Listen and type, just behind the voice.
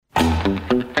Molt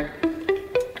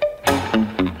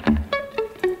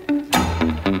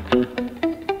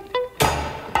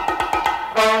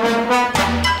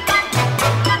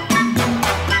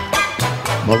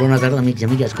bona tarda, amics i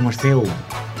amigues, com esteu?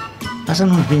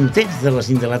 Passen uns minutets de les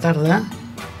 5 de la tarda.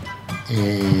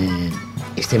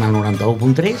 Estem al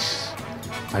 91.3,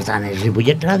 per tant és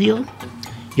Ripollet Ràdio.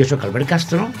 Jo sóc Albert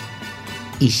Castro,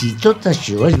 i si tot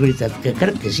això és veritat, que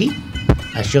crec que sí,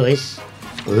 això és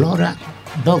l'hora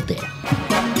del té.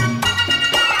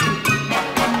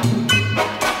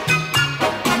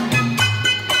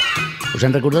 Us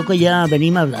en recordeu que ja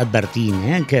venim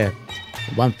advertint, que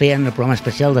ho vam fer en el programa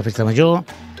especial de Festa Major,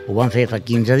 ho vam fer fa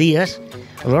 15 dies.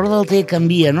 L'hora del té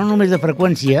canvia no només de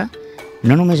freqüència,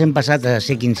 no només hem passat a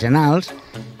ser quinzenals,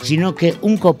 sinó que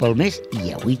un cop al mes,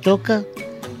 i avui toca,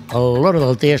 l'hora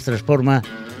del té es transforma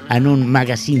en un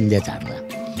magazín de tarda.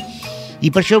 I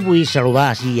per això vull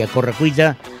saludar així a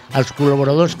correcuita els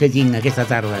col·laboradors que tinc aquesta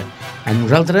tarda amb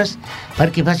nosaltres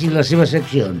perquè facin les seves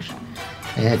seccions.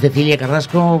 Cecilia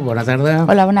Carrasco, bona tarda.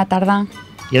 Hola, bona tarda.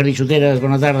 Jordi Soteras,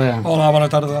 bona tarda. Hola, bona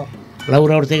tarda.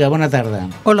 Laura Ortega, bona tarda.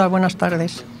 Hola, buenas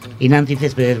tardes. Y Nancy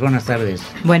Céspedes, buenas tardes.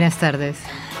 Buenas tardes.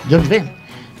 Doncs bé,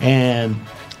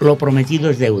 lo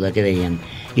prometido és deuda, que deien.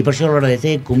 I per això l'hora de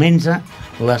té comença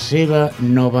la seva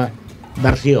nova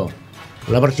versió,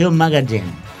 la versió magatzem.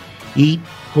 I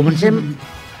comencem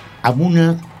amb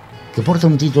una que porta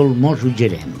un títol molt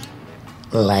suggerent,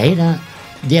 La era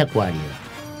de Acuario.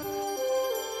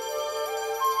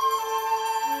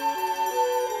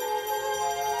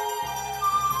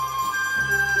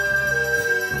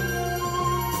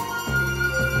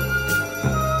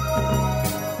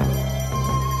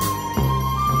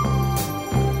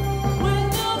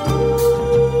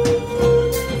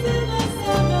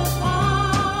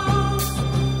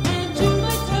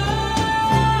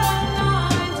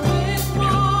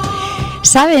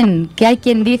 ¿Saben que hay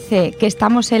quien dice que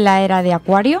estamos en la era de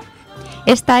Acuario?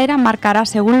 Esta era marcará,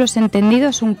 según los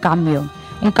entendidos, un cambio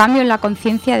en la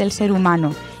conciencia del ser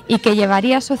humano y que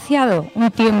llevaría asociado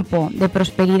un tiempo de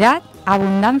prosperidad,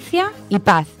 abundancia y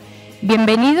paz.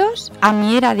 Bienvenidos a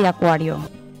mi era de Acuario.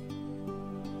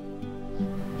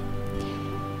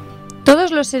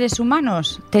 Todos los seres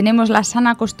humanos tenemos la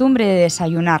sana costumbre de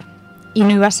desayunar, y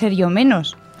no iba a ser yo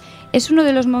menos. Es uno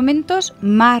de los momentos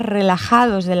más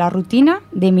relajados de la rutina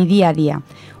de mi día a día.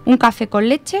 Un café con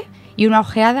leche y una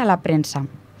ojeada a la prensa.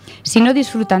 Si no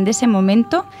disfrutan de ese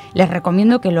momento, les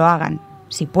recomiendo que lo hagan,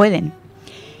 si pueden.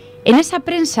 En esa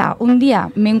prensa, un día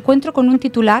me encuentro con un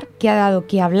titular que ha dado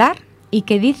que hablar y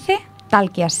que dice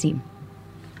tal que así: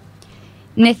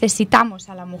 necesitamos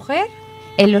a la mujer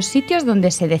en los sitios donde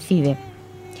se decide.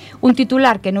 Un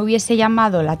titular que no hubiese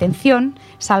llamado la atención,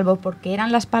 salvo porque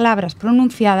eran las palabras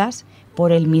pronunciadas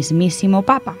por el mismísimo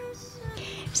Papa.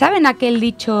 ¿Saben aquel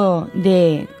dicho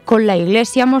de «con la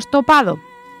Iglesia hemos topado»?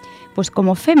 Pues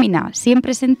como fémina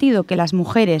siempre he sentido que las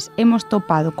mujeres hemos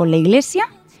topado con la Iglesia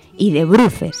y de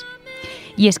bruces.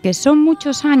 Y es que son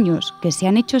muchos años, que se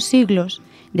han hecho siglos,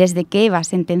 desde que Eva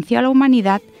sentenció a la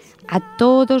humanidad a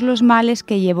todos los males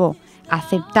que llevó a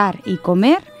aceptar y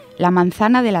comer la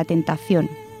manzana de la tentación.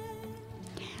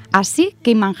 Así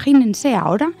que imagínense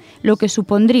ahora lo que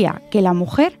supondría que la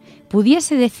mujer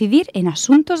pudiese decidir en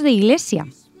asuntos de iglesia.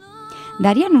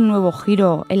 ¿Darían un nuevo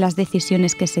giro en las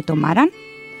decisiones que se tomaran?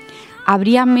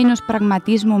 ¿Habría menos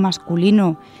pragmatismo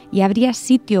masculino y habría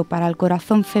sitio para el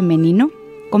corazón femenino,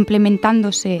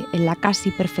 complementándose en la casi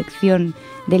perfección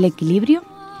del equilibrio?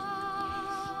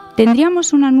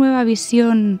 ¿Tendríamos una nueva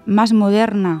visión más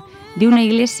moderna de una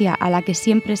iglesia a la que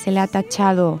siempre se le ha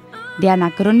tachado de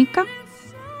anacrónica?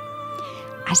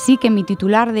 Así que mi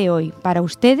titular de hoy para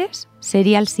ustedes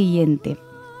sería el siguiente: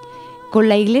 ¿con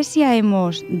la Iglesia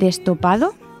hemos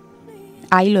destopado?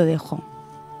 Ahí lo dejo.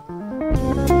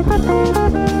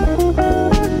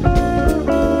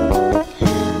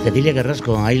 Cecilia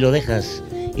Carrasco, ahí lo dejas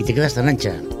y te quedas tan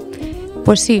ancha.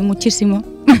 Pues sí, muchísimo.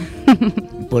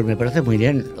 Pues me parece muy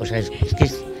bien. O sea, es que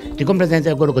estoy completamente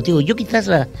de acuerdo contigo. Yo quizás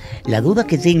la duda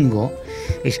que tengo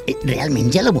es,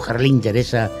 ¿realmente a la mujer le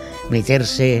interesa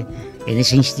meterse en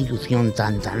esa institución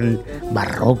tan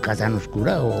barroca, tan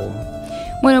oscura?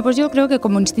 Bueno, pues yo creo que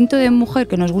como instinto de mujer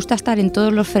que nos gusta estar en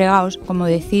todos los fregados, como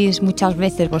decís muchas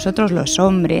veces vosotros los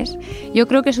hombres, yo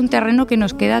creo que es un terreno que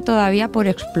nos queda todavía por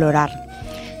explorar.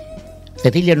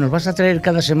 Cecilia, ¿nos vas a traer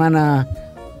cada semana,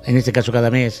 en este caso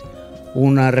cada mes,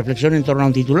 una reflexión en torno a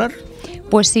un titular?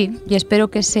 Pues sí, y espero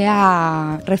que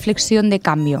sea reflexión de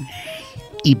cambio.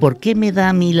 ¿Y por qué me da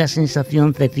a mí la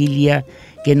sensación, Cecilia,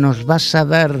 que nos vas a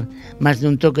dar más de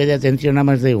un toque de atención a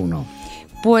más de uno?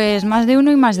 Pues más de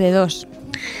uno y más de dos.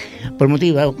 Pues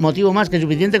motivo más que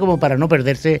suficiente como para no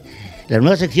perderse la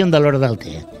nueva sección de l'Hora del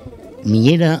Té,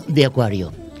 Minyera de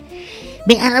Acuario.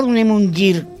 Bé, ara donem un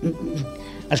gir.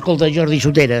 Escolta, Jordi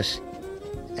Soteres,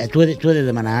 t'ho he de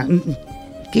demanar.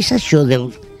 Què és això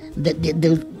del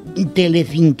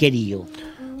telecinquerío?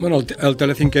 Bueno, el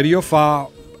telecinquerío fa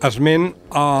esment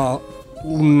a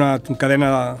una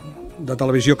cadena de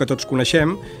televisió que tots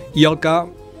coneixem i el que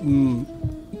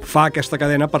fa aquesta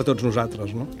cadena per tots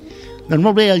nosaltres, no? Doncs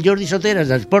molt bé, el Jordi Soteres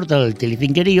ens porta el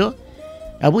telecinquerío.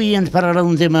 Avui ens parlarà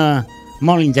d'un tema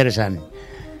molt interessant.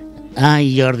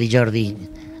 Ai, Jordi,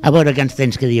 a veure què ens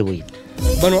tens que dir avui.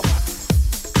 Bueno,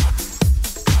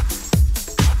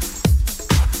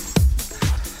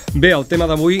 bé, el tema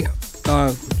d'avui,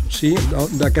 sí,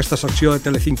 d'aquesta secció de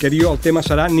telecinquerío, el tema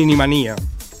serà ninimania.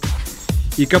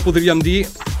 I què podríem dir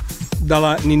de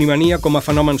la ninimania com a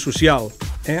fenomen social?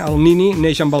 El nini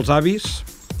neix amb els avis,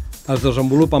 es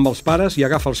desenvolupa amb els pares i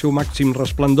agafa el seu màxim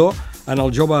resplendor en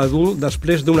el jove adult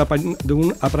després d'un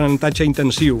aprenentatge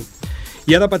intensiu.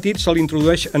 I de petit se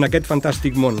l'introdueix en aquest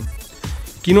fantàstic món.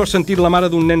 Qui no ha sentit la mare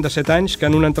d'un nen de 7 anys que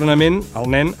en un entrenament el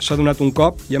nen s'ha donat un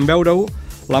cop i en veure-ho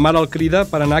la mare el crida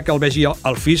per anar que el vegi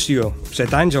al fisio.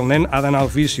 7 anys el nen ha d'anar al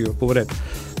fisio, pobret.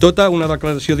 Tota una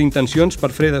declaració d'intencions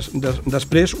per fer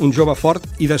després un jove fort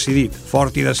i decidit,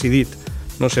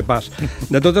 no sé pas.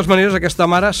 De totes maneres, aquesta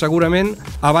mare segurament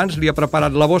abans li ha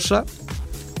preparat la bossa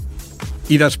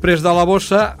i després de la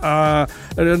bossa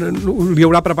li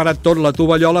haurà preparat tot, la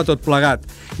tovallola, tot plegat.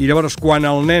 I llavors, quan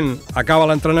el nen acaba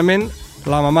l'entrenament,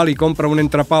 la mamà li compra un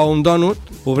entrepà o un dònut,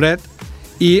 pobret,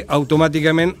 i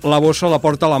automàticament la bossa la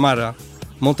porta la mare.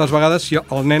 Moltes vegades, si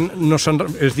el nen no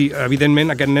és dir,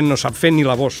 evidentment, aquest nen no sap fer ni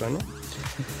la bossa, no?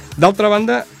 D'altra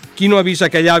banda, qui no ha vist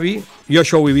aquell avi, jo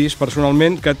això ho he vist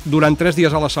personalment, que durant 3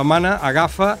 dies a la setmana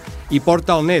agafa i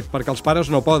porta el net, perquè els pares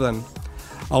no poden.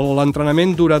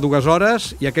 L'entrenament dura 2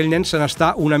 hores i aquell nen se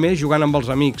n'està una més jugant amb els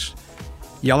amics.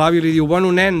 I l'avi li diu,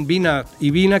 bueno, nen,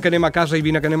 vine que anem a casa,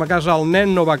 El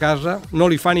nen no va a casa, no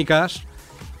li fa ni cas,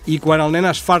 i quan el nen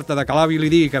es farta de que l'avi li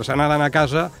digui que se n'ha d'anar a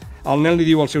casa, el nen li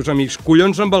diu als seus amics,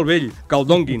 collons amb el vell, que el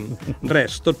donguin.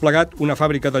 Res, tot plegat una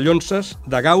fàbrica de llonces,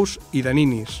 de gaus i de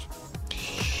ninis.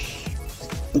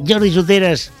 Jordi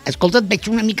Soteres, escolta, et veig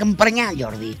una mica emprenyat,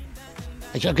 Jordi.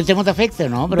 Això que té molt efecte,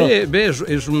 no? Però... Bé,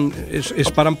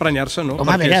 és per emprenyar-se, no?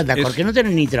 Home, a veure, d'acord que no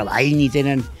tenen ni treball, ni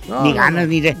tenen ni ganes,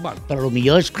 ni res. Bueno. Però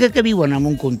potser és que viuen en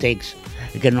un context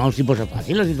que no els hi posa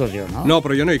fàcil la situació, no? No,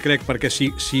 però jo no hi crec, perquè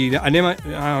si anem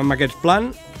amb aquest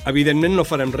plan, evidentment no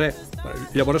farem res.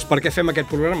 Llavors, per què fem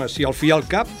aquest programa? Si el fi al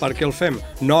cap, per què el fem?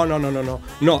 No.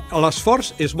 No,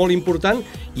 l'esforç és molt important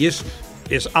i és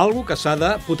algo que s'ha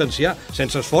de potenciar.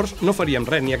 Sense esforç no faríem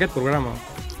res, ni aquest programa.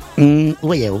 Ho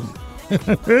veieu?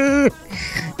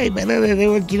 Ai, mare de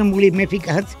Déu, en quin embolic m'he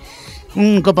ficat.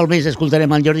 Un cop al mes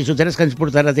escoltarem el Jordi Soteres, que ens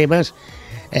portarà temes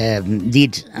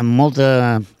dits amb molt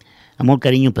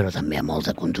carinyo, però també amb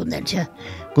molta contundència.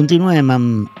 Continuem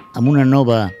amb una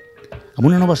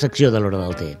nova secció de l'Hora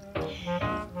del Té.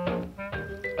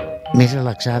 Més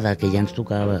relaxada, que ja ens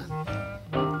tocava.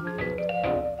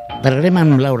 Parlarem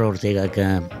amb Laura Ortega, que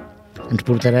ens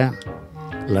portarà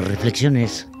les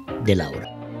reflexiones de Laura.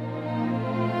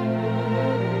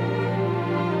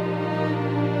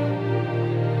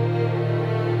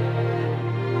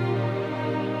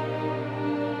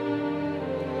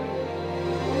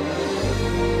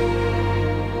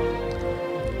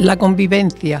 La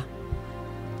convivencia.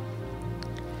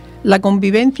 La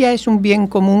convivencia es un bien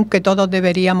común que todos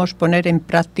deberíamos poner en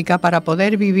práctica para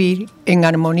poder vivir en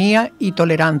armonía y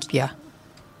tolerancia.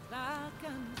 La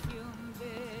canción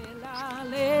de la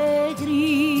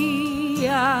alegría,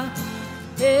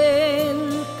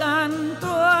 el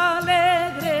canto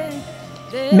alegre.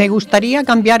 Me gustaría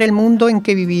cambiar el mundo en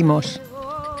que vivimos.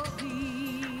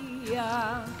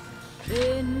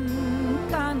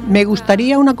 Me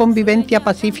gustaría una convivencia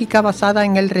pacífica basada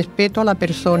en el respeto a la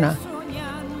persona,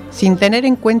 sin tener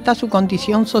en cuenta su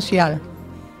condición social,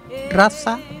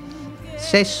 raza,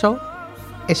 sexo,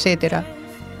 etc.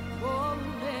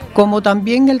 Como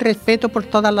también el respeto por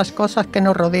todas las cosas que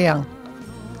nos rodean,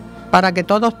 para que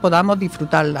todos podamos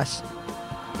disfrutarlas.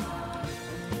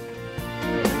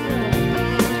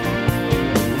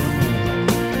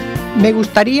 Me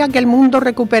gustaría que el mundo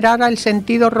recuperara el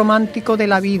sentido romántico de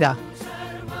la vida,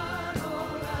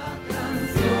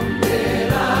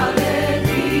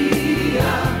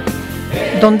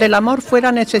 donde el amor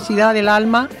fuera necesidad del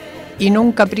alma y no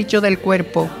un capricho del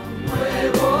cuerpo.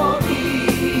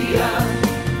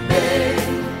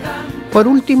 Por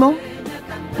último,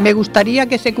 me gustaría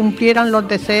que se cumplieran los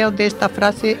deseos de esta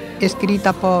frase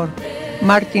escrita por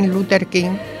Martin Luther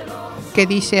King, que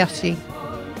dice así: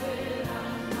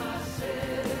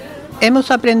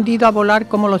 Hemos aprendido a volar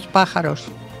como los pájaros,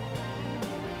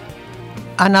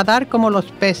 a nadar como los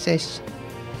peces,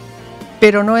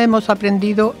 pero no hemos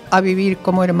aprendido a vivir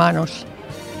como hermanos.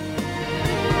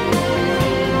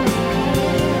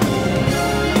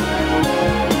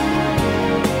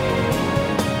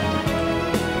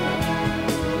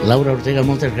 Laura Ortega,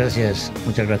 muchas gracias.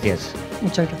 Muchas gracias.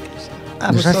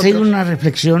 A Nos has vosotros. traído una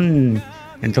reflexión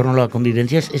en torno a la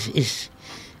convivencia.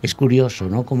 Es curioso,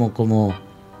 ¿no? Como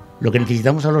lo que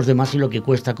necesitamos a los demás y lo que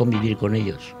cuesta convivir con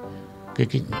ellos.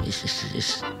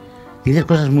 Dices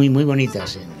cosas muy, muy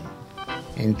bonitas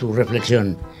en tu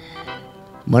reflexión.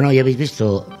 Bueno, ya habéis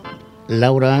visto,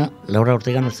 Laura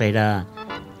Ortega nos traerá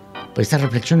pues, estas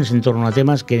reflexiones en torno a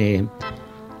temas que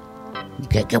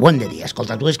bon de dia.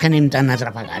 Escolta, tu és que anem tan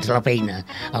atrapegats a la feina,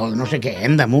 al no sé què,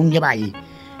 damunt i avall,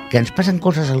 que ens passen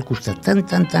coses al costat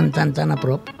tan a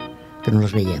prop que no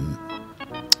les veiem.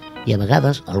 I a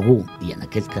vegades algú, i en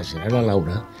aquest cas serà la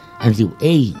Laura, ens diu: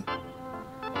 ei,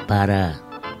 para,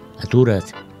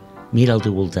 atura't, mira al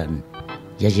teu voltant.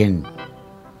 Hi ha gent,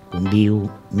 conviu,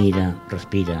 mira,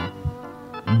 respira,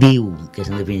 viu, que és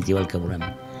en definitiva el que volem.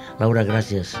 Laura,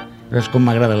 gràcies. Veus com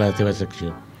m'agrada la teva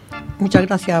secció. Muchas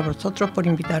gracias a vosotros por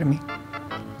invitarme.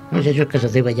 No sé, això és casa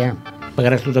teva ja.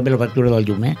 Pagaràs tu també la factura del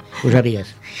llum, Ho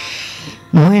sàpigues.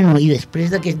 Bueno, i després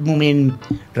d'aquest moment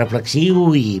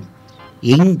reflexiu y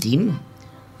íntimo,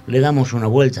 le damos una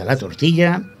vuelta a la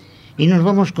tortilla y nos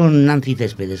vamos con Nancy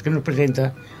Céspedes, que nos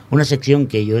presenta una sección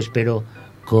que yo espero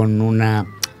con un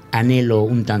anhelo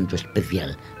un tanto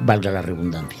especial, valga la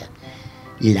redundancia.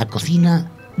 La cocina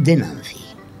de Nancy.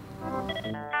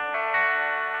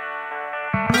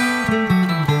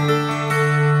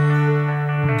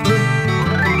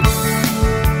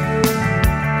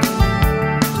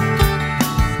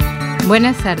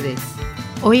 Buenas tardes.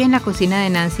 Hoy en la cocina de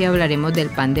Nancy hablaremos del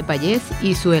pan de payés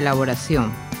y su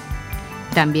elaboración,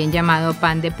 también llamado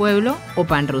pan de pueblo o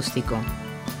pan rústico.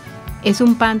 Es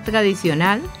un pan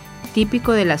tradicional,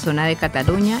 típico de la zona de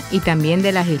Cataluña y también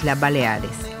de las Islas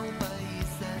Baleares.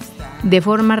 De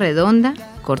forma redonda,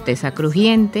 corteza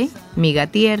crujiente, miga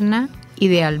tierna y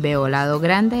de alveolado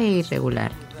grande e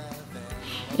irregular.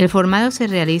 El formado se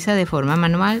realiza de forma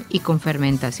manual y con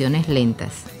fermentaciones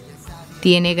lentas.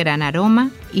 Tiene gran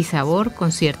aroma y sabor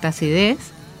con cierta acidez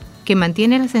que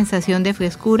mantiene la sensación de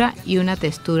frescura y una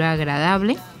textura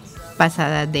agradable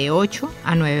pasadas de 8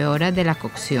 a 9 horas de la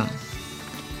cocción.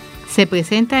 Se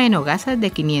presenta en hogazas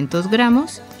de 500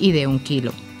 gramos y de 1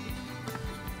 kilo.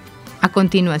 A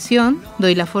continuación,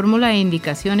 doy la fórmula e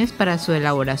indicaciones para su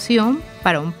elaboración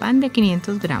para un pan de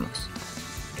 500 gramos.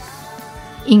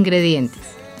 Ingredientes: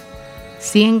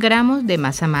 100 gramos de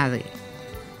masa madre,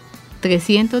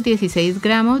 316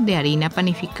 gramos de harina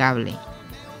panificable,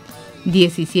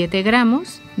 17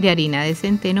 gramos de harina de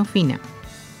centeno fina,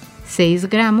 6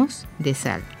 gramos de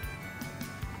sal,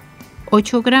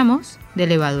 8 gramos de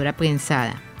levadura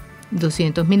prensada,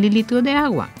 200 mililitros de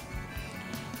agua.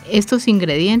 Estos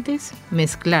ingredientes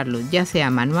mezclarlos ya sea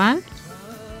manual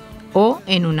o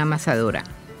en una amasadora.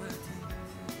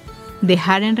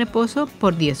 Dejar en reposo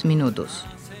por 10 minutos.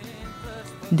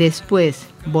 Después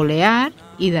bolear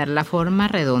y dar la forma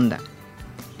redonda.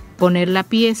 Poner la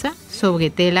pieza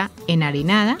sobre tela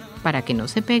enharinada para que no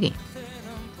se pegue.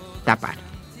 Tapar.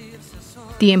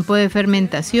 Tiempo de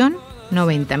fermentación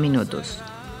 90 minutos.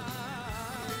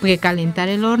 Precalentar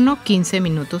el horno 15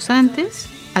 minutos antes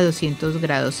a 200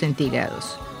 grados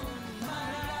centígrados.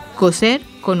 Cocer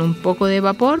con un poco de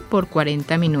vapor por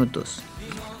 40 minutos.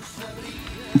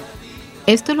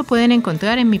 Esto lo pueden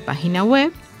encontrar en mi página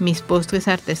web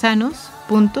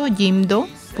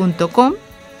mispostresartesanos.jimdo.com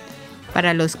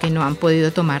para los que no han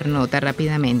podido tomar nota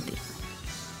rápidamente.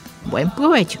 Buen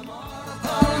provecho.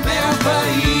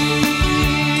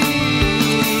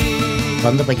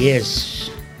 Pan de payés,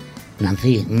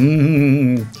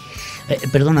 Nancy.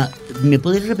 Perdona, ¿me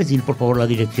puedes repetir por favor la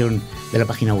dirección de la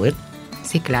página web?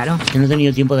 Sí, claro. Que no he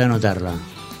tenido tiempo de anotarla.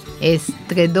 Es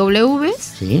 3W.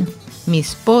 Sí.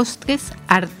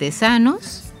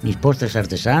 Mispostresartesanos.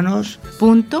 Mispostresartesanos.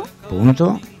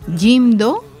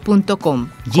 Jimdo.com.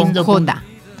 Jimdo Con J.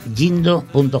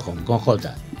 Jimdo.com, con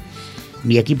J.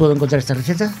 ¿Y aquí puedo encontrar esta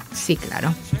receta? Sí,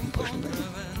 claro. Pues,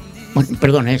 bueno,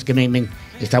 perdón, es que me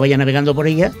estaba ya navegando por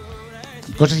ella.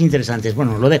 Cosas interesantes.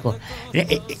 Bueno, lo dejo.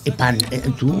 Pan,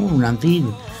 tú, Nancy,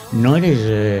 no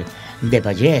eres de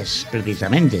payés,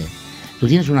 precisamente. Tú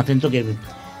tienes un acento que...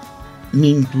 Mi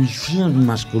intuición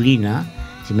masculina,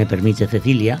 si me permite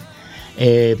Cecilia,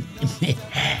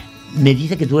 me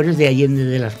dice que tú eres de Allende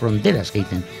de las Fronteras, que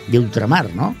dicen, de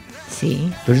ultramar, ¿no? Sí.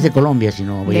 Tú eres de Colombia, si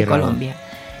no voy De errado. Colombia.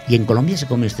 ¿Y en Colombia se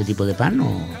come este tipo de pan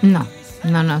o...? No.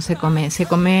 No, se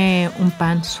come un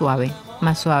pan suave,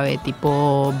 más suave,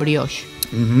 tipo brioche.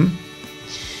 Ujú.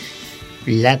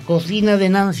 La cocina de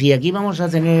Nancy, aquí vamos a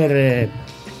tener...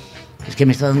 es que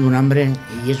me está dando un hambre,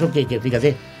 y eso que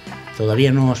fíjate,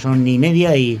 todavía no son ni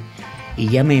media y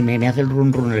ya me hace el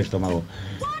run el estómago.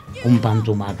 Un pan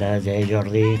tomàquet,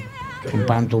 Jordi? Un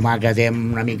pan tomàquet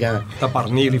amb una mica... De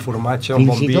pernil i formatge, un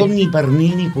bon Fins i vi. tot ni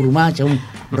pernil ni formatge, un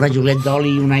rajolet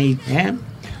d'oli, un all...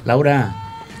 Laura,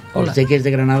 Hola. usted que es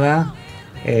de Granada,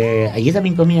 allí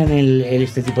también comían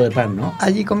este tipo de pan, ¿no?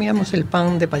 Allí comíamos el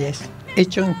pan de payés,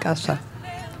 hecho en casa,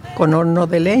 con horno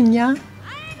de leña,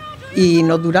 y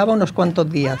nos duraba unos cuantos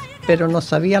días, pero nos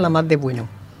sabía la más de bueno.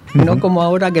 No como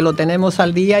ahora que lo tenemos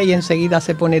al día y enseguida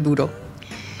se pone duro.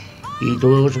 Y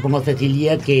tú, supongo,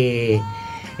 Cecilia, que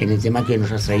en el tema que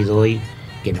nos has traído hoy,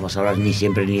 que no vas a hablar ni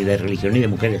siempre ni de religión ni de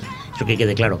mujeres, eso que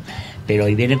quede claro, pero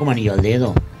hoy viene como anillo al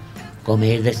dedo.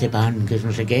 Comer de este pan, que es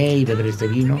no sé qué, y beber este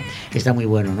vino, que está muy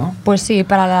bueno, ¿no? Pues sí,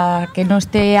 para la que no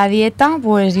esté a dieta,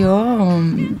 pues yo,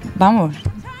 vamos,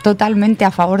 totalmente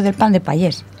a favor del pan de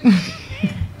payés.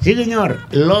 Sí, senyor,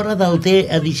 l'Hora del Té,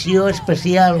 edició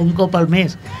especial, un cop al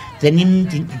mes.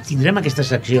 Tindrem aquestes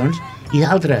seccions i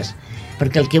d'altres,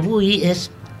 perquè el que vull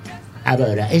és... A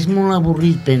veure, és molt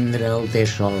avorrit prendre el té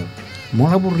sol,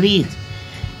 molt avorrit.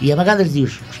 I a vegades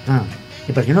dius, ostres,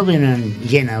 i per què no venen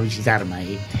gent a visitar-me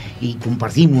i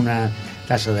compartim una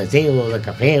tassa de té o de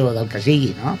cafè o del que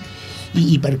sigui, no?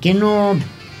 I per què no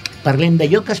parlem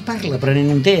d'allò que es parla prenent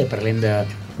un té? Parlem de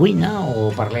cuina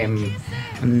o parlem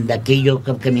d'aquello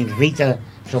que m'irrita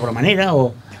sobremanera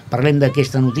o parlem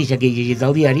d'aquesta notícia que he llegit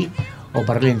al diari o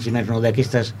parlem, si més no,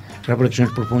 d'aquestes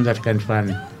reflexions profundes que ens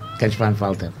fan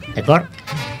falta. D'acord?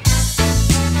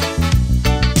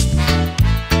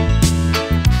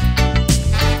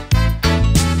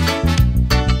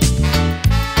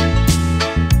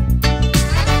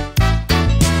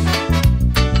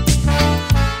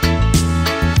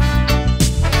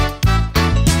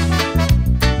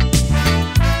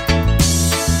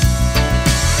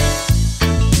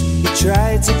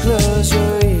 Tried to close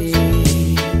your ears,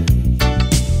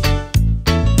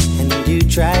 and you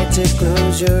tried to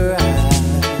close your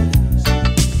eyes,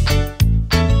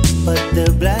 but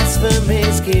the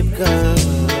blasphemies keep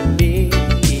coming,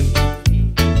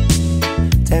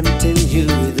 tempting you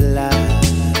with lies.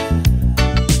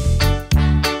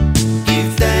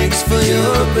 Give thanks for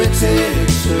your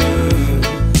protection,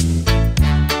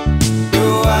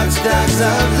 your watchdogs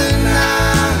of the night.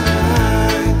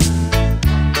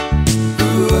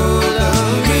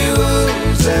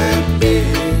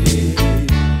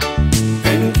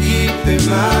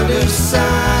 Out of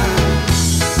sight,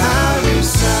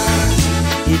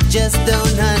 you just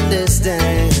don't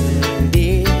understand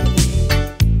it,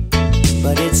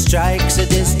 but it strikes a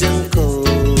distant chord.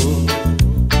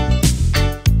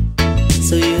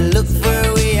 So you look for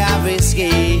a way of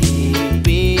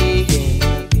escaping,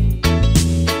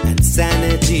 and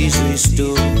sanity's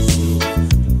restored.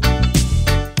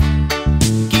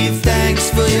 Give thanks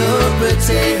for your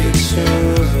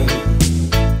protection,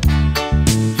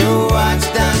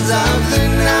 watchdogs of the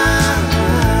night,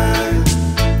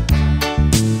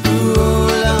 who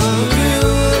hold on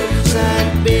rules at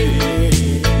bay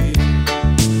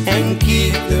and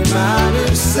keep them out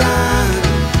of sight,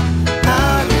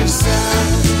 out of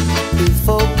sight. You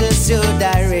focus your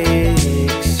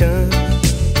direction,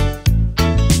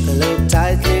 look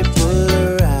tightly pull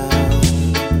around,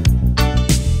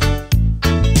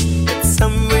 but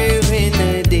somewhere in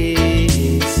the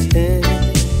distance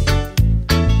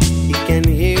can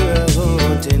hear a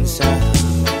haunting sound.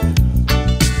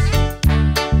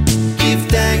 Give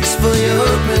thanks for your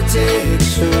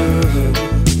protection,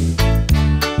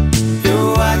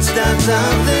 your watchdogs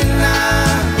of the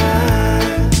night,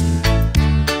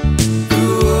 who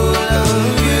hold on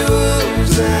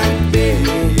rules at bay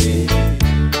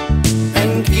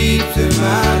and keep them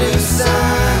out of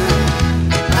sight,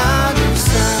 out of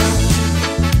sight.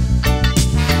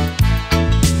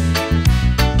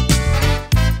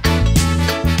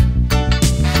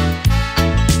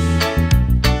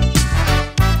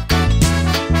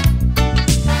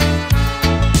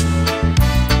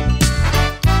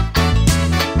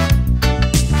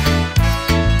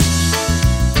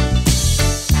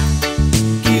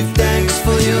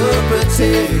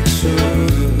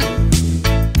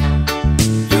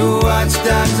 Your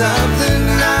watchdogs of the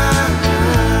night,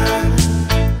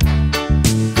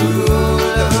 who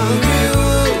hold on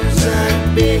rules at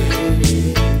bay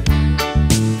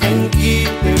and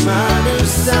keep them out of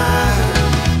sight,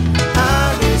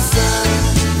 out of sight.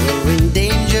 You're in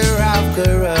danger of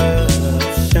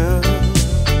corruption,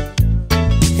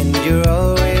 and you're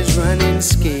always running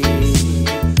scared.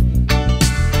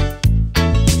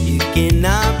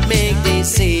 cannot make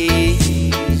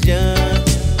decisions.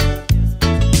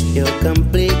 You're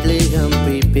completely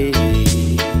unprepared.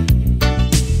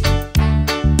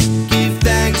 Give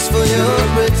thanks for your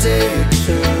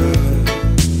protection.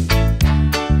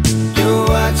 Your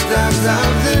watchdogs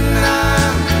of the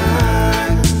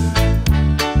night,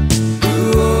 who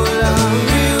hold on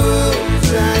rules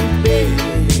like bed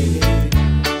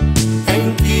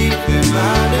and keep them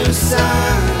out of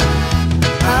sight,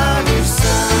 out of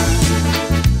sight.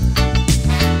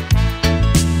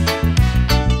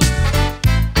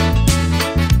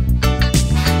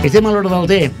 Estem a l'hora del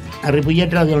té, a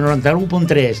Ripollet Ràdio, el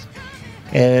 91.3.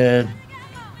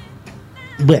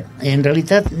 Bé, en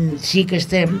realitat sí que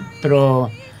estem, però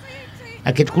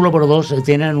aquests col·laboradors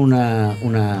tenen una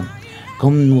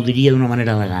com ho diria d'una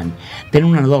manera elegant, tenen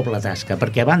una doble tasca,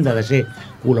 perquè a banda de ser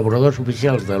col·laboradors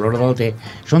oficials de l'Hora del Té,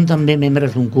 són també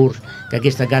membres d'un curs que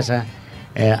aquesta casa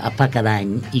fa cada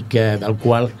any i que, del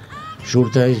qual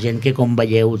surt gent que, com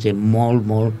veieu, té molt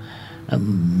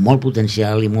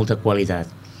potencial i molta qualitat.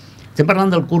 Estem parlant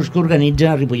del curs que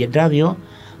organitza Ripollet Ràdio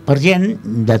per gent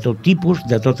de tot tipus,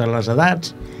 de totes les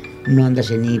edats. No han de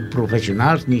ser ni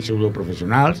professionals ni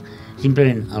pseudoprofessionals,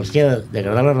 simplement els que ha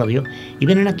d'agradar la ràdio, i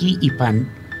venen aquí i fan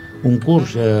un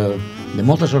curs de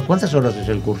moltes hores. ¿Cuántas horas es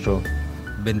el curso?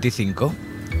 25.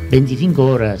 25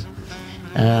 hores.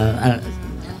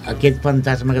 Aquest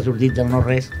fantasma que ha sortit del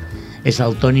no-res és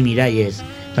el Toni Miralles.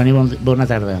 Toni, bona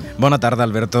tarda. Bona tarda,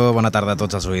 Alberto. Bona tarda a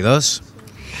tots els oïdors.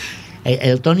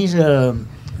 El Toni és,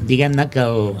 diguem-ne, que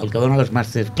el que dona les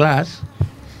masterclass,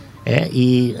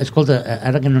 i, escolta,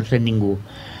 ara que no ens sent ningú,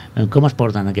 com es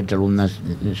porten aquests alumnes?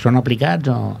 Són aplicats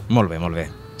o...? Molt bé, molt bé.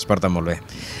 Es porten molt bé.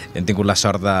 Hem tingut la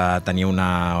sort de tenir un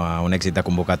èxit de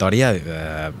convocatòria.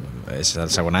 És el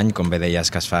segon any, com bé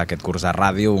deies, que es fa aquest curs de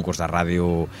ràdio, un curs de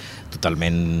ràdio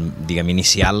totalment, diguem,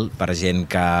 inicial per gent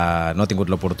que no ha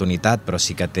tingut l'oportunitat, però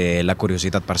sí que té la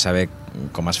curiositat per saber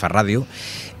com es fa ràdio.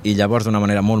 I llavors, d'una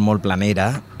manera molt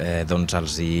planera, doncs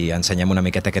els hi ensenyem una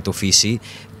miqueta aquest ofici,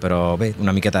 però bé,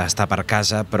 una miqueta d'estar per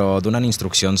casa, però donant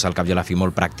instruccions al cap i a la fi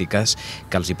molt pràctiques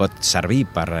que els hi pot servir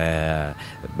per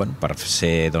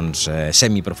ser doncs,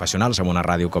 semiprofessionals en una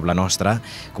ràdio com la nostra,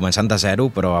 començant de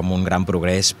zero, però amb un gran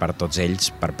progrés per tots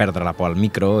ells, per perdre la por al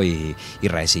micro i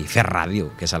res, i fer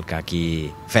ràdio, que és el que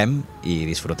aquí fem i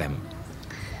disfrutem.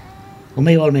 Com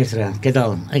veieu el mestre? Què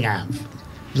tal? Vinga,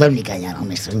 dón'hi canya al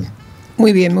mestre.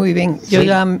 Muy bien, muy bien. Yo Sí.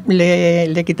 ya le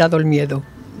he quitado el miedo.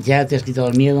 Ya te has quitado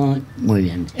el miedo, muy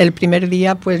bien. El primer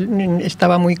día pues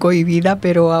estaba muy cohibida,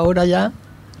 pero ahora ya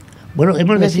Bueno,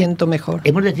 me siento mejor.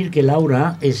 Hemos de decir que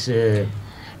Laura es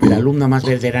la alumna más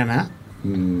veterana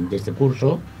de este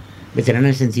curso, veterana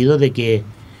en el sentido de que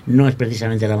no es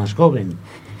precisamente la más joven.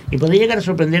 Y podría llegar a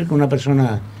sorprender que una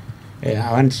persona,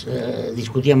 abans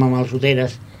discutíem amb els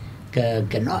Soteres,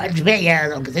 que no ets vella,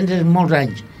 el que tens és molts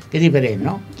anys, que es diferente,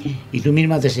 ¿no? Y tú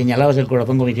misma te señalabas el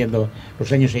corazón como diciendo,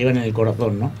 los años se llevan en el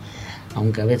corazón, ¿no?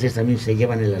 Aunque a veces también se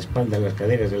llevan en la espalda, en las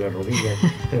caderas, en las rodillas,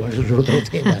 pero bueno, eso es otro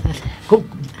tema.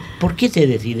 ¿Por qué te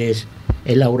decides,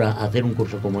 Laura, a hacer un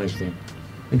curso como este?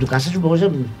 En tu casa supongo que...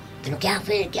 ¿Pero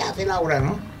qué hace Laura,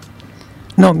 no?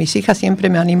 No, mis hijas siempre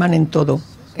me animan en todo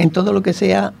lo que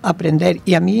sea aprender.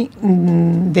 Y a mí,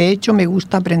 de hecho, me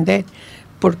gusta aprender,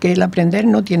 porque el aprender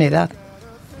no tiene edad.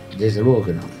 Desde luego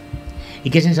que no. ¿Y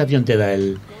qué sensación te da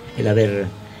el haber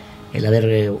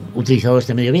utilizado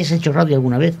este medio? ¿Habías hecho radio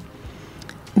alguna vez?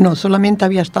 No, solamente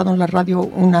había estado en la radio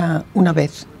una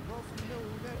vez.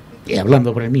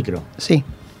 Hablando por el micro. Sí,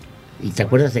 ¿Y te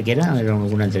acuerdas de qué era? ¿Era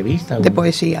alguna entrevista? de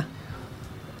poesía.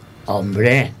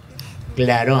 Hombre,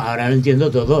 claro, ahora lo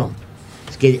entiendo todo.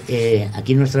 Es que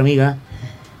aquí nuestra amiga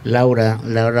Laura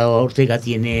Ortega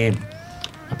tiene,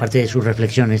 aparte de sus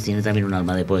reflexiones, tiene también un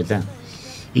alma de poeta.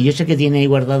 Y yo sé que tiene ahí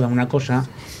guardada una cosa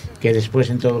que después,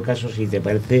 en todo caso, si te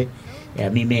parece, a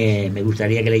mí me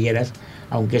gustaría que leyeras,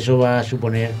 aunque eso va a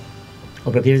suponer...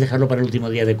 ¿O prefieres dejarlo para el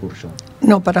último día de curso?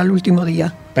 No, para el último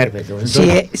día. Perfecto.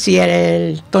 Entonces, Si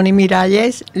el Toni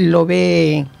Miralles lo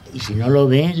ve... y si no lo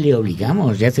ve, le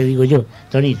obligamos, ya te digo yo.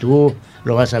 Toni, tú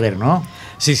lo vas a ver, ¿no?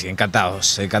 Sí,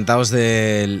 encantados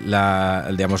de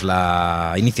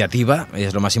la iniciativa,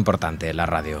 és lo més important, la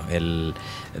ràdio. El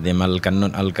que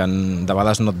de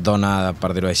vegades no et dona,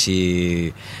 per dir-ho així,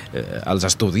 els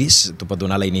estudis, t'ho pot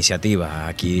donar la iniciativa.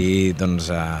 Aquí doncs,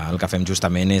 el que fem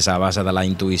justament és a base de la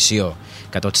intuïció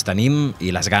que tots tenim i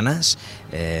les ganes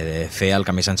fer el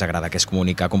que més ens agrada, que és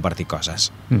comunicar, compartir coses.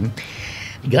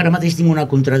 Jo ara mateix tinc una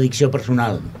contradicció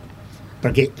personal,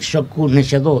 perquè sóc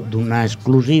coneixedor d'una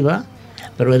exclusiva,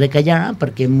 però he de callar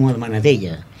perquè m'ho ha demanat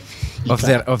ella.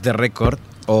 Off the record,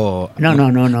 o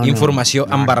No. informació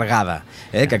embargada,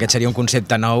 que aquest seria un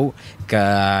concepte nou que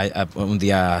un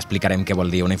dia explicarem què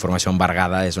vol dir. Una informació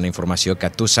embargada és una informació que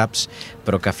tu saps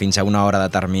però que fins a una hora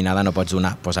determinada no pots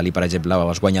donar. Posa-li, per exemple,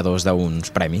 els guanyadors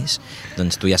d'uns premis.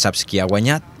 Doncs tu ja saps qui ha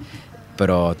guanyat,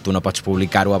 però tu no pots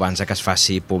publicar-ho abans que es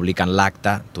faci públic en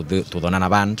l'acte. T'ho donen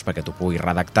abans perquè tu puguis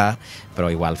redactar,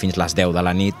 però igual fins les 10 de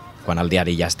la nit, quan el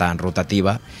diari ja està en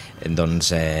rotativa, doncs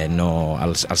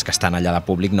els que estan allà de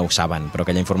públic no ho saben, però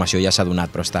aquella informació ja s'ha donat,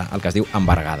 però està el que es diu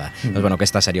embargada. Doncs bueno,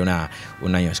 aquesta seria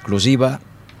una exclusiva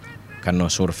que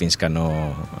no surt fins que no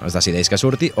es decideix que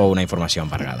surti, o una informació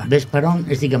embargada. Ves per on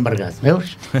estic embargat,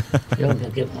 veus?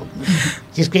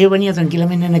 Si és que jo venia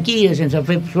tranquil·lament aquí sense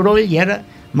fer soroll i ara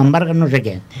m'embarguen no sé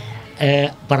què.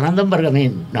 Parlant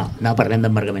d'embargament, no parlem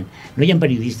d'embargament. No hi ha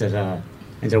periodistes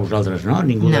entre vosaltres, no?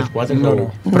 Ningú dels quatre?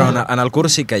 No. Però en el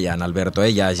curs sí que hi ha, Alberto,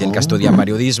 hi ha gent que estudia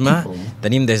periodisme.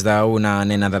 Tenim des d'una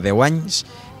nena de 10 anys,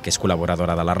 que és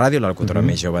col·laboradora de la ràdio, la locutora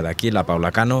més jove d'aquí, la Paula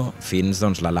Cano, fins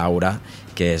doncs, la Laura,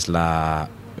 que és la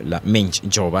menys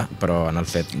jove, però en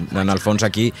el fons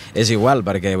aquí és igual,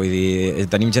 perquè vull dir,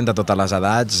 tenim gent de totes les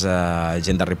edats,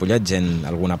 gent de Ripollet,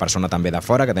 alguna persona també de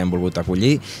fora que també hem volgut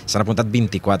acollir. S'han apuntat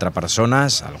 24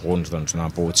 persones, alguns doncs, no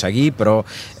han pogut seguir, però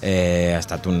ha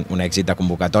estat un èxit de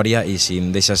convocatòria. I si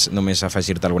em deixes només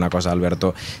afegir-te alguna cosa,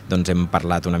 Alberto, doncs hem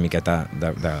parlat una miqueta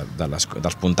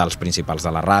dels puntals principals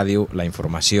de la ràdio, la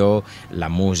informació,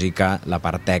 la música, la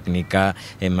part tècnica,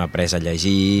 hem après a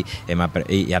llegir,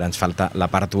 i ara ens falta la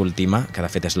part última, que de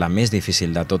fet és la més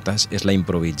difícil de totes, és la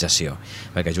improvisació,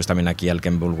 perquè justament aquí el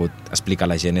que hem volgut explicar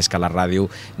a la gent és que la ràdio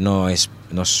no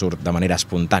surt de manera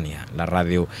espontània. La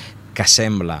ràdio que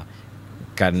sembla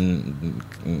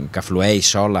que flueix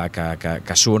sola,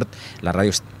 que surt, la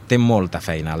ràdio té molta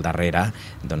feina al darrere,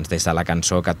 doncs des de la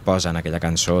cançó que et posen, aquella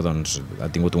cançó doncs, ha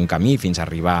tingut un camí fins a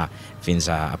arribar, fins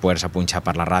a poder-se punxar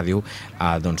per la ràdio,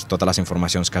 doncs totes les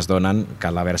informacions que es donen,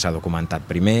 cal haver-se documentat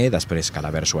primer, després cal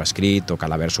haver-s'ho escrit o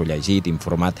cal haver-s'ho llegit,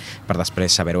 informat, per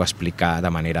després saber-ho explicar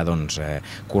de manera doncs,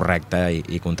 correcta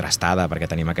i contrastada,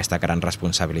 perquè tenim aquesta gran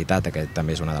responsabilitat, aquest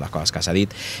també és una de les coses que s'ha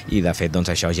dit, i de fet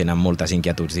doncs, això genera moltes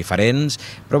inquietuds diferents,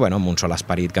 però bueno, amb un sol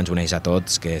esperit que ens uneix a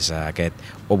tots, que és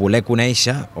aquest o voler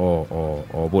conèixer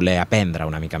o voler aprendre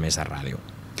una mica més de ràdio.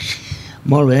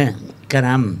 Molt bé,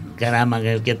 caram,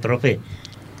 aquest profe.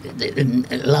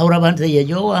 Laura abans deia,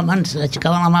 jo abans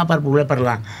aixecava la mà per voler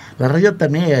parlar. La ràdio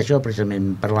també això,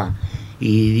 precisament, parlar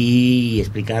y dir y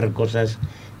explicar cosas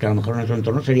que a lo mejor en nuestro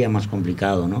entorno sería más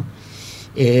complicado, ¿no?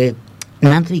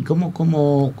 Nancy, ¿por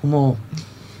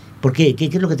qué? ¿Qué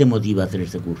es lo que te motiva a hacer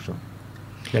este curso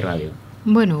de radio?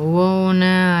 Bueno, hubo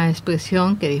una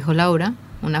expresión que dijo Laura,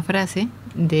 una frase,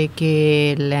 de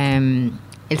que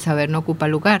el saber no ocupa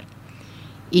lugar.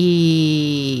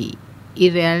 Y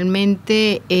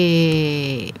realmente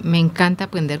me encanta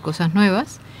aprender cosas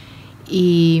nuevas.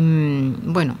 Y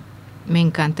bueno, me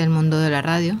encanta el mundo de la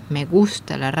radio, me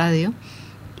gusta la radio.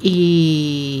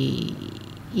 Y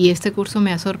este curso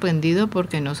me ha sorprendido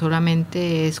porque no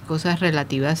solamente es cosas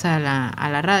relativas a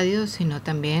la radio, sino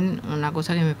también una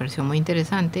cosa que me pareció muy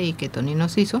interesante y que Tony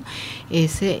nos hizo,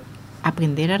 es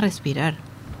aprender a respirar,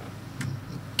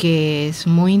 que es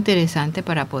muy interesante.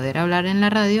 Para poder hablar en la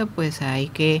radio, pues hay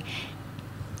que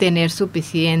tener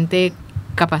suficiente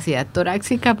capacidad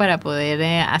torácica para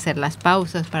poder hacer las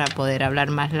pausas, para poder hablar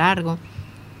más largo.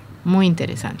 Muy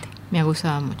interesante, me ha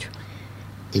gustado mucho.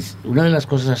 Es una de las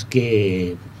cosas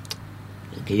que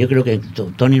yo creo que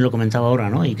Toni lo comentava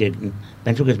ahora, no? I que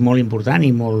penso que és molt important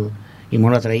i molt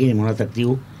atraient i molt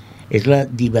atractiu, és la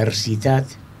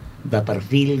diversitat de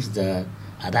perfils,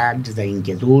 d'edats,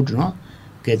 d'inquietuds, no?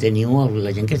 Que teniu la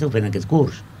gent que esteu fent aquest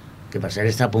curs, que per cert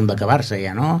està a punt d'acabar-se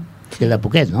ja, no? Queda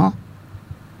poquet, no?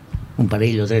 Un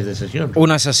parell o 3 de sessions.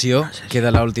 Una sessió,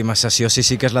 queda l'última sessió,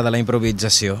 sí, que és la de la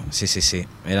improvisació, sí.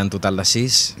 Era en total de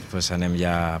 6, doncs anem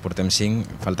ja, portem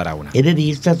 5, faltarà una. He de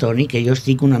dir-te, Toni, que jo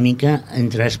estic una mica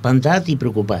entre espantat i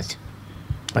preocupat,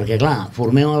 perquè clar,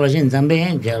 formeu a la gent també,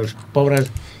 que els pobres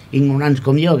ignorants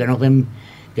com jo, que no fem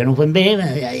bé,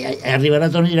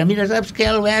 arribarà Toni i dirà, mira, saps què,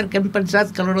 Albert, que hem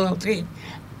pensat que a l'hora del té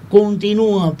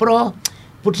continua, però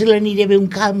potser l'aniré a un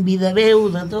canvi de veu,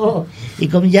 de to, i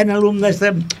com hi ha alumnes,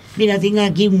 mira, tinc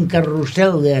aquí un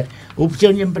carrusel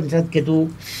d'opcions i hem pensat que tu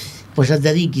pues, et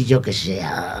dediquis, jo que sé,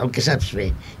 al que saps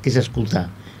fer, que és escoltar,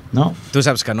 no? Tu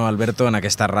saps que no, Alberto, en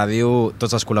aquesta ràdio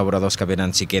tots els col·laboradors que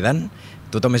venen s'hi queden,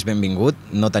 tothom és benvingut,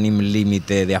 no tenim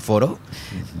límite d'aforo,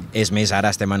 és més, ara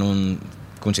estem en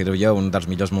considero jo un dels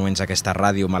millors moments d'aquesta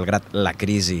ràdio, malgrat la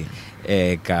crisi,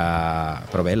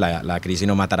 però bé, la crisi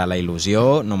no matarà la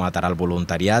il·lusió, no matarà el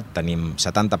voluntariat, tenim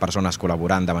 70 persones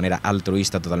col·laborant de manera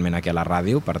altruista totalment aquí a la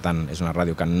ràdio, per tant és una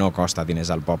ràdio que no costa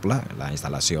diners al poble, la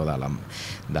instal·lació del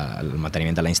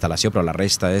manteniment de la instal·lació, però la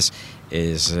resta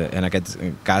en aquest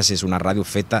cas és una ràdio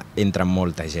feta entre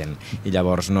molta gent, i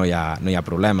llavors no hi ha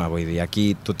problema, vull dir,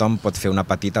 aquí tothom pot fer una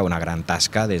petita o una gran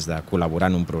tasca, des de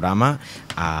col·laborar en un programa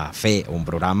a fer un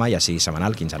programa, ja sigui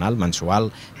setmanal, quinzenal,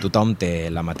 mensual, tothom té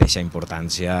la mateixa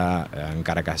importància,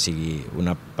 encara que sigui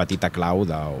una petita clau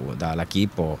de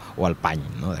l'equip o el pany,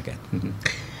 no, d'aquest.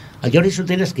 El Jordi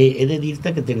Soteras, que he de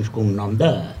dir-te que tens un nom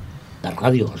de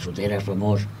ràdio, el Soteras,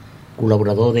 famós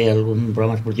col·laborador d'algun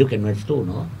programa esportiu, que no ets tu,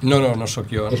 no? No sóc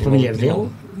jo. És familiar teu?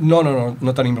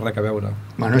 No tenim res a veure.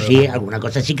 Bueno, sí, alguna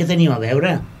cosa sí que tenim a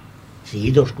veure.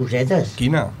 Sí, dos cosetes.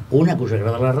 Quina? Una, que us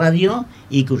agrada la ràdio,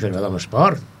 i que us agrada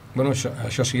l'esport. Bueno,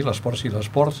 això sí, l'esport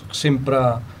sempre...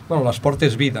 Bueno, l'esport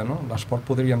és vida, no? L'esport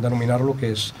podríem denominar-lo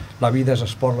que és... La vida és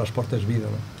esport, l'esport és vida,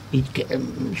 no? I que,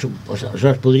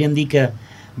 aleshores, podríem dir que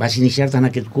vas iniciar-te en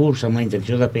aquest curs amb la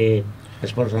intenció de fer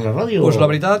esports en la ràdio? Pues la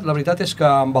veritat és que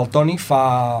amb el Toni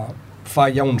fa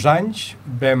ja uns anys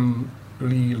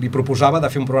li proposava de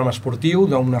fer un programa esportiu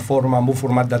d'una forma, amb un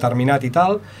format determinat i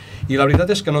tal, i la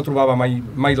veritat és que no trobava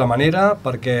mai la manera,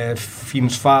 perquè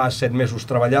fins fa 7 mesos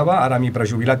treballava, ara m'he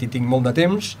prejubilat i tinc molt de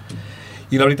temps,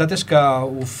 i la veritat és que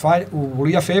ho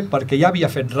volia fer perquè ja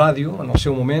havia fet ràdio en el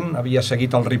seu moment, havia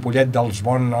seguit el Ripollet de les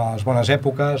bones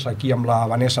èpoques, aquí amb la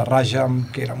Vanessa Rajam,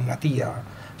 que era una tia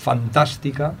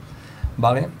fantàstica,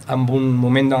 vale? Amb un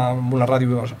moment amb una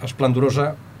ràdio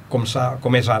esplendorosa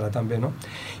com és ara també, no?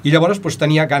 I llavors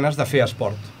tenia ganes de fer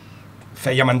esport.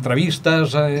 Fèiem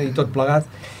entrevistes i tot plegat,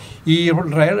 i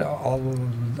res,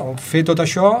 al fer tot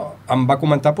això em va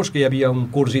comentar que hi havia un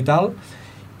curs i tal,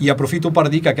 i aprofito per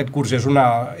dir que aquest curs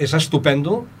és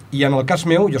estupendo, i en el cas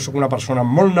meu, jo sóc una persona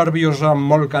molt nerviosa, amb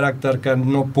molt caràcter, que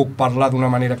no puc parlar d'una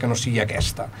manera que no sigui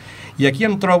aquesta. I aquí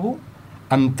em trobo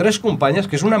amb 3 companyes,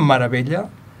 que és una meravella.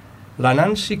 La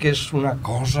Nancy, que és una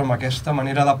cosa amb aquesta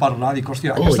manera de parlar, dic,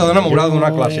 hòstia, aquesta dona m'haurà de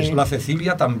donar classes. La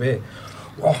Cecília també.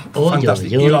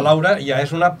 Fantàstic. I la Laura ja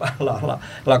és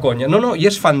la conya. No, i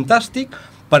és fantàstic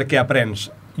perquè aprens.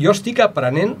 Jo estic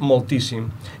aprenent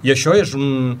moltíssim. I això és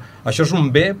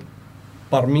un bé,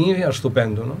 per mi,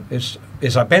 estupendo, no?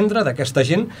 És aprendre d'aquesta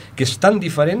gent que és tan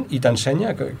diferent i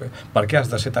t'ensenya per què has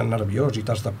de ser tan nerviós i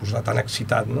t'has de posar tan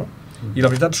excitat, no? I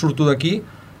la veritat, surto d'aquí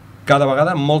cada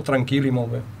vegada molt tranquil i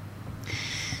molt bé.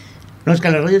 No, és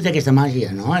que la ràdio té aquesta màgia,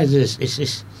 no?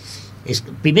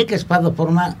 Primer que es fa de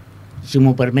forma, si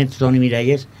m'ho permets, Toni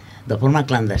Miralles, de forma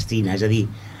clandestina, és a dir,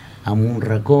 amb un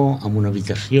racó, amb una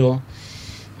habitació.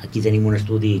 Aquí tenim un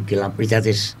estudi que la veritat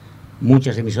és,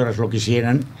 moltes emissores lo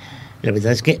quisieran, la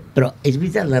veritat és que, però és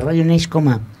veritat, la ràdio neix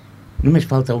com a, només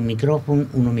falta un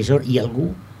micròfon, un emissor i algú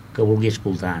que vulgui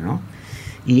escoltar, no?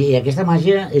 I aquesta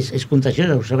màgia és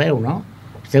contagiosa, ho sabeu, no?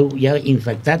 Esteu ja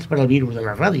infectats per el virus de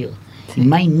la ràdio. I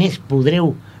mai més podreu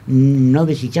no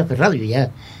desitjar fer ràdio, ja.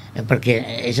 Perquè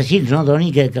és així, no, Toni,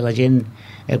 que la gent,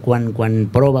 quan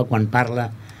prova, quan parla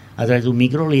a través d'un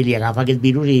micro, li agafa aquest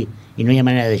virus i no hi ha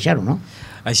manera de deixar-ho, no?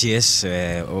 Així és,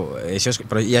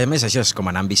 però i a més això és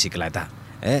com anar en bicicleta.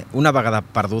 Una vegada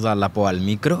perduda la por al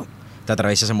micro,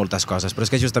 t'atreveixes a moltes coses, però és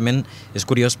que justament és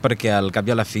curiós perquè al cap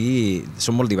i a la fi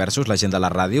són molt diversos la gent de la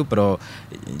ràdio, però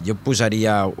jo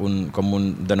posaria com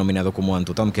un denominador comú en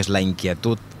tothom, que és la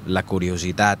inquietud, la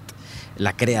curiositat,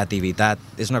 la creativitat.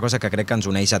 És una cosa que crec que ens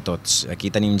uneix a tots.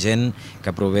 Aquí tenim gent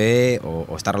que prové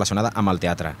o està relacionada amb el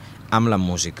teatre, amb la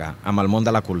música, amb el món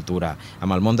de la cultura,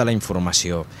 amb el món de la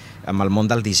informació, amb el món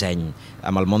del disseny,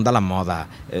 amb el món de la moda.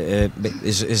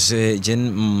 És gent...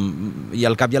 I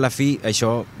al cap i a la fi,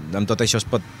 amb tot això es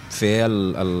pot fer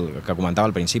el que comentava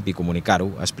al principi,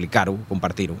 comunicar-ho, explicar-ho,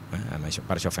 compartir-ho.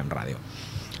 Per això fem ràdio.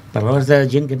 Parlaves de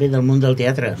gent que ve del món del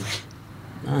teatre.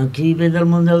 Aquí ve del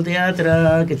món del teatre,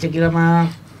 que aixequi la mà...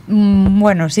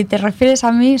 Bueno, si te refieres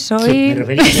a mí, soy... Sí, me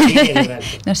refería a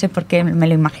ti. No sé por qué me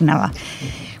lo imaginaba.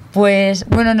 Pues,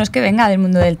 bueno, no es que venga del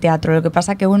mundo del teatro, lo que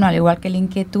pasa que, bueno, al igual que la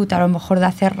inquietud a lo mejor de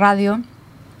hacer radio,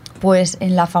 pues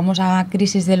en la famosa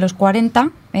crisis de los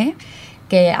 40,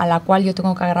 a la cual yo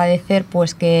tengo que agradecer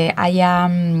pues que haya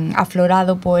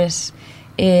aflorado pues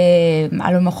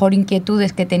a lo mejor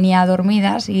inquietudes que tenía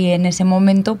dormidas, y en ese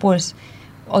momento pues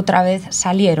otra vez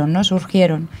salieron, ¿no?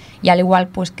 Surgieron. Y al igual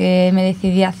pues que me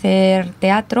decidí a hacer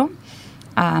teatro,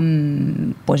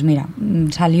 pues mira,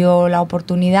 salió la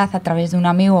oportunidad a través de un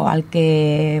amigo al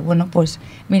que, bueno, pues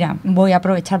mira, voy a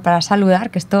aprovechar para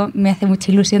saludar, que esto me hace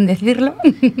mucha ilusión decirlo,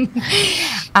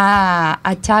 a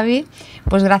Xavi,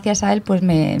 pues gracias a él pues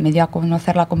me dio a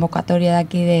conocer la convocatoria de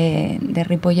aquí de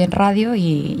Ripollet Radio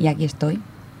i aquí estoy.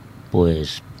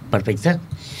 Pues perfecte.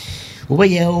 Ho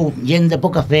veieu, gent de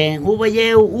poca fe, ho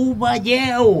veieu, ho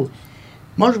veieu.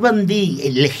 Molts van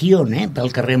dir legión,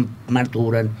 pel carrer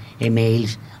m'aturen,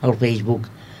 emails, al Facebook.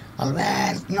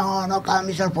 Albert, no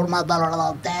canvis el format de l'hora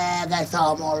del té, que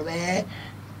estava molt bé.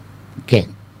 Què?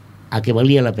 A què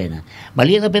valia la pena?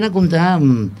 Valia la pena comptar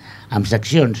amb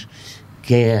seccions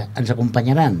que ens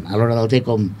acompanyaran a l'hora del té,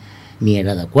 com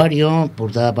Miera d'Aquario,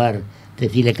 portada per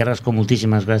Cecilia Carrasco,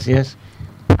 moltíssimes gràcies.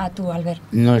 A tu, Albert.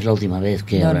 No és l'última vez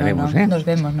que hablaremos, no. Nos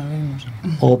vemos.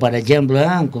 O, per exemple,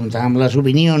 comptar amb les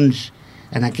opinions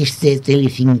en aquest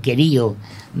telecinquerío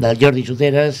del Jordi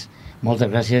Soteres.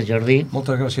 Moltes gràcies, Jordi.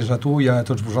 Moltes gràcies a tu i a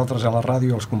tots vosaltres, a la ràdio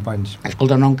i als companys.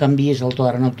 Escolta, no em canvies el to,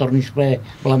 ara no et tornis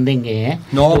blandengue,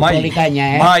 No, mai. Foli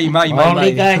canya, Mai.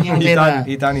 Foli canya,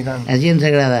 I tant. Així ens ha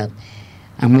agradat.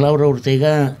 Amb Laura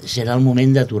Ortega serà el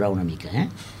moment d'aturar una mica,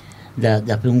 de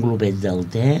fer un globet del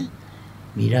té,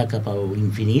 mirar cap a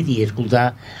l'infinit i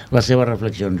escoltar les seves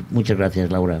reflexions. Muchas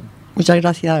gracias, Laura. Muchas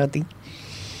gracias a ti.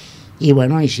 I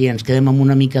bueno, i si ens quedem amb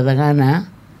una mica de gana,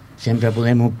 sempre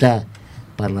podem optar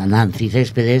per la Nancy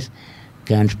Céspedes,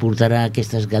 que ens portarà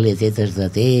aquestes galetetes de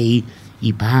té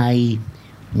i pa i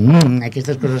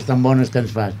aquestes coses tan bones que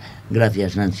ens fas.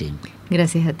 Gràcies, Nancy.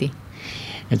 Gracias a ti.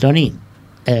 Toni,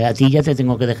 a ti ya te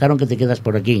tengo que dejar, aunque te quedas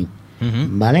por aquí.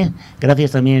 ¿Vale?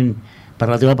 Gracias también per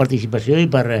la teva participació i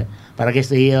per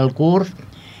aquesta idea del curs.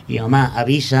 I, home,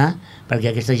 avisa,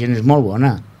 perquè aquesta gent és molt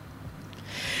bona.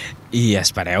 I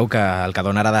espereu que el que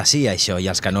donarà de sí això i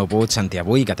els que no heu pogut sentir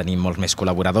avui, que tenim molts més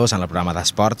col·laboradors en el programa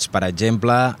d'esports, per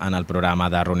exemple, en el programa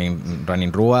de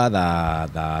Running Rua,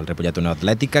 del Ripollet Unió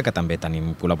Atlètica, que també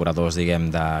tenim col·laboradors, diguem,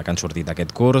 que han sortit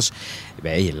d'aquest curs,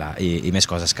 bé, i més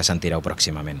coses que sentireu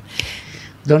pròximament.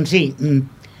 Doncs sí,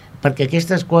 perquè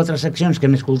aquestes 4 seccions que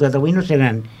hem escoltat avui no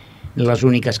seran les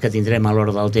úniques que tindrem a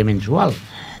l'hora del té mensual.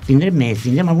 Tindrem més,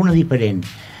 tindrem alguna diferent.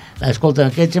 Escolta,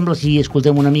 què et sembla si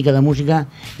escoltem una mica de música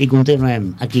i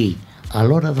continuem aquí, a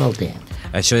l'hora del té?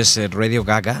 Això és Radio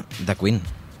Gaga de Queen,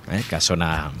 que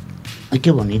sona... Ai,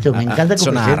 que bonito, m'encanta que ho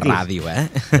sona presentis. a ràdio,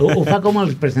 Ho fa com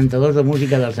els presentadors de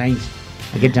música dels anys,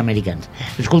 aquests americans.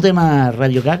 Escoltem a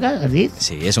Radio Gaga, has dit?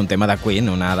 Sí, és un tema de Queen,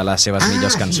 una de les seves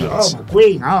millors cançons. Sí,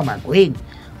 Queen,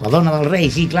 la dona del rei,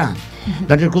 sí, clar.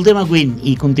 Doncs escoltem a Queen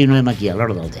i continuem aquí, a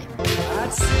l'hora del té. I'd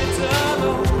sit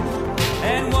alone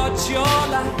and watch your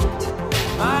light,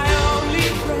 my only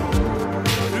friend,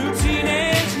 through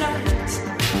teenage nights,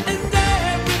 and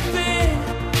everything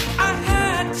I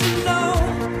had to know,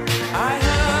 I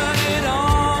heard it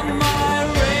on my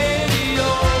radio.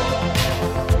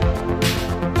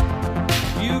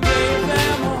 You gave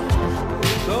them all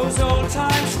those old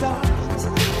time stars,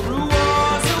 through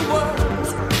wars and worlds,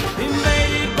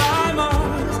 invaded by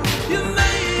Mars. You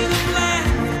made them laugh,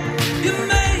 you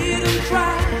made them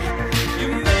cry, you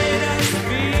made us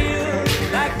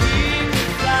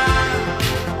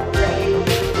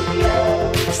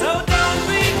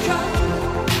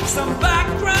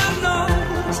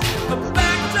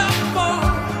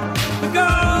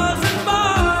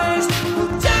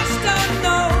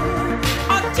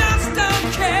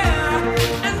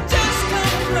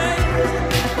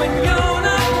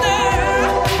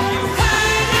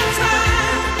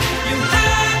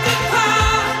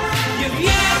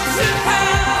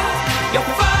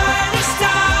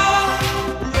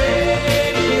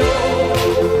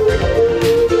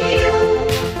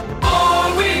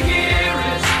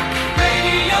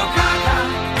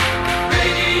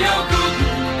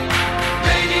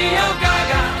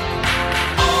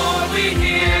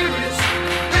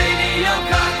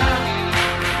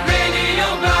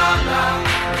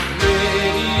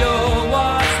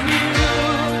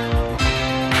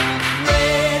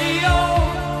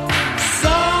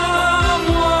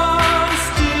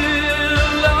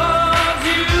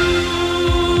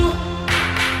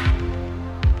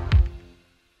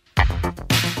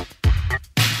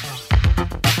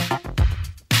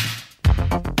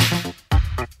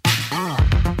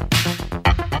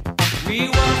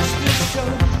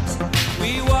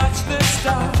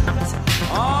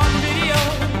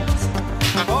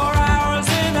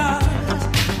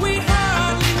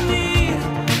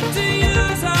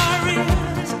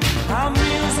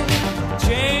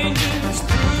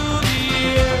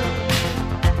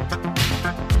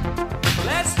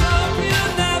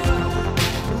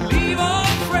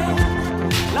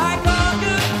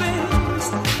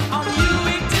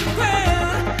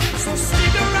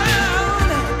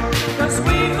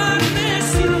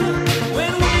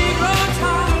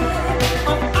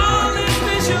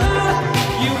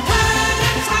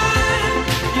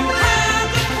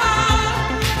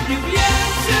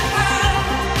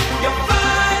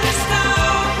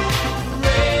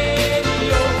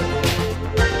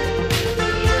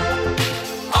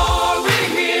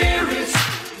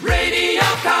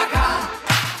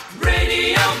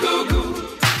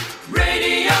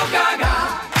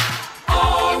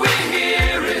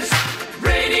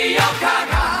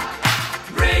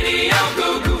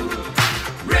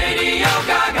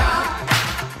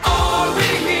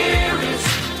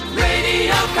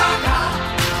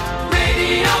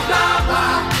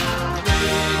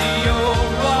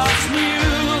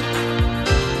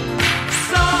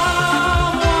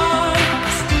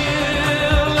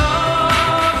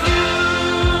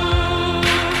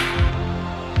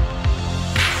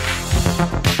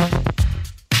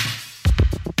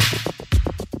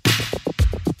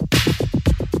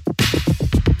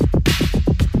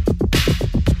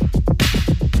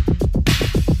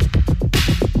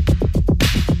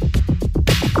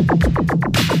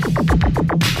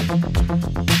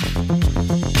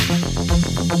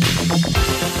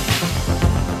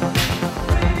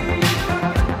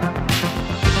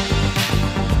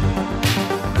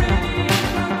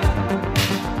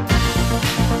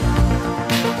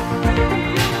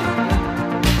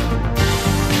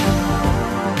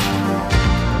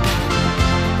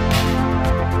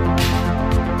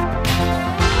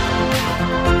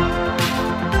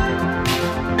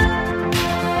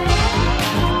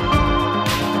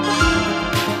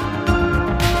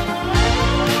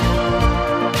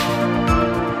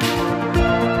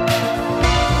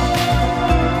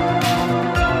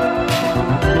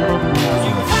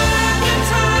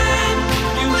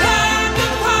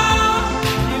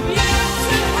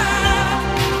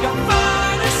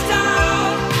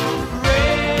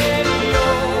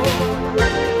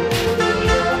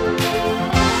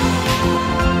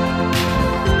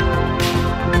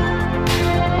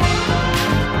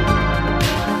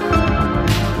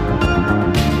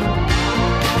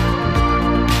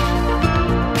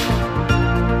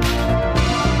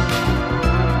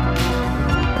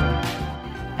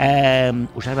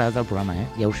us ha agradat el programa,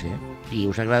 ja ho sé. I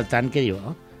us ha agradat tant que diu,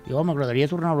 m'agradaria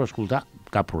tornar-lo a escoltar.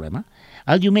 Cap problema.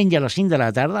 El diumenge a les 5 de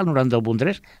la tarda, al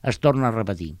 91.3, es torna a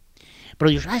repetir. Però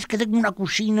dius, és que tinc una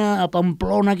cosina a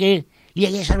Pamplona que li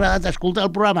hagués agradat escoltar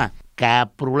el programa.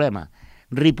 Cap problema.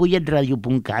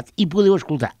 ripolletradio.cat i podeu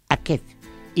escoltar aquest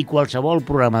i qualsevol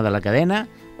programa de la cadena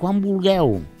quan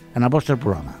vulgueu en el vostre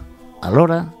programa, a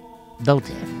l'hora del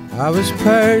té. I was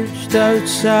perched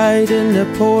outside in the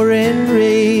pouring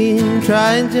rain,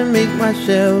 trying to make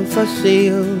myself a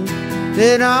sail.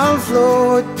 Then I'll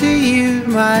float to you,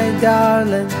 my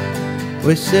darling,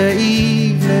 with the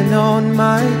evening on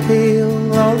my tail.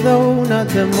 Although not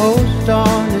the most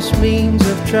honest means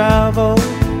of travel,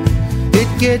 it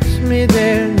gets me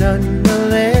there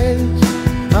nonetheless.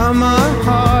 I'm a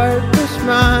heartless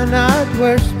man at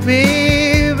worst,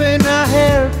 babe, and a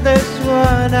helpless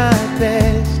one at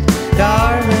best.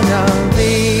 Darling, I'll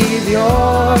bathe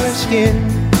your skin,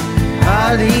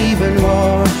 I'll even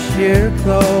wash your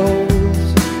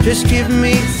clothes. Just give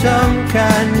me some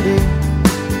candy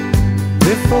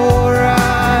before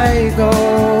I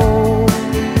go.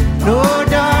 No,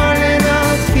 darling,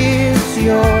 I'll kiss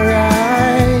your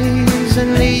eyes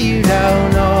and lay you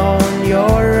down on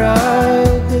your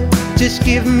rug. Just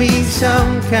give me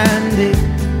some candy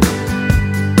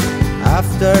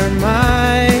after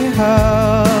my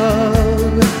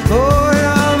hug. Oh,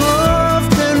 I'm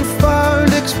often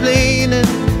found explaining,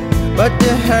 but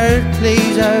the hurt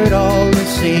plays out all the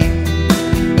same.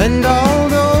 And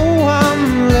although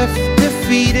I'm left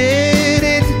defeated,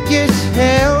 it gets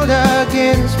held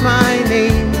against my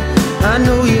name. I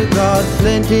know you got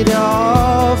plenty to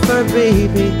offer,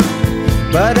 baby,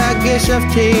 but I guess I've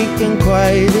taken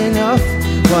quite enough.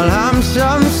 While I'm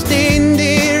some stain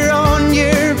there on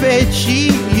your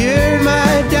bedsheet, you're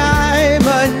my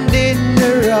diamond in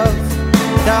the rough.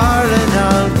 Darling,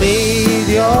 I'll bathe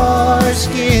your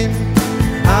skin,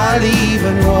 I'll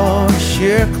even wash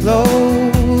your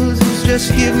clothes.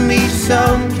 Just give me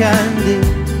some candy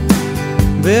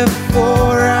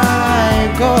before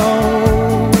I go.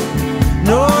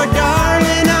 No,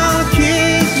 darling, I'll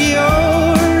kiss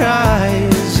your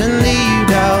eyes and lay you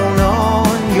down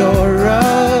on your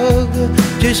rug.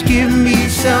 Just give me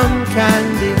some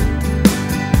candy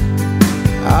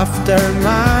after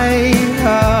my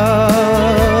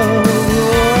hug.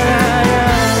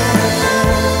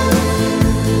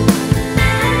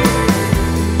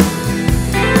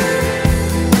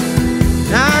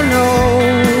 I know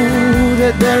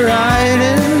that the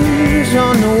writing's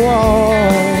on the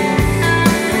wall,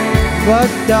 but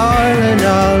darling,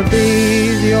 I'll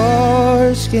bathe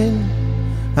your skin,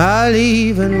 I'll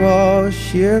even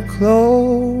wash your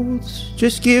clothes.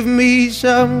 Just give me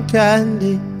some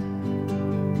candy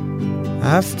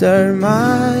after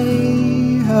my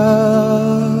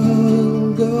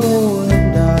hug. Oh,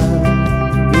 and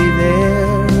I'll be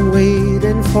there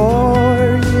waiting for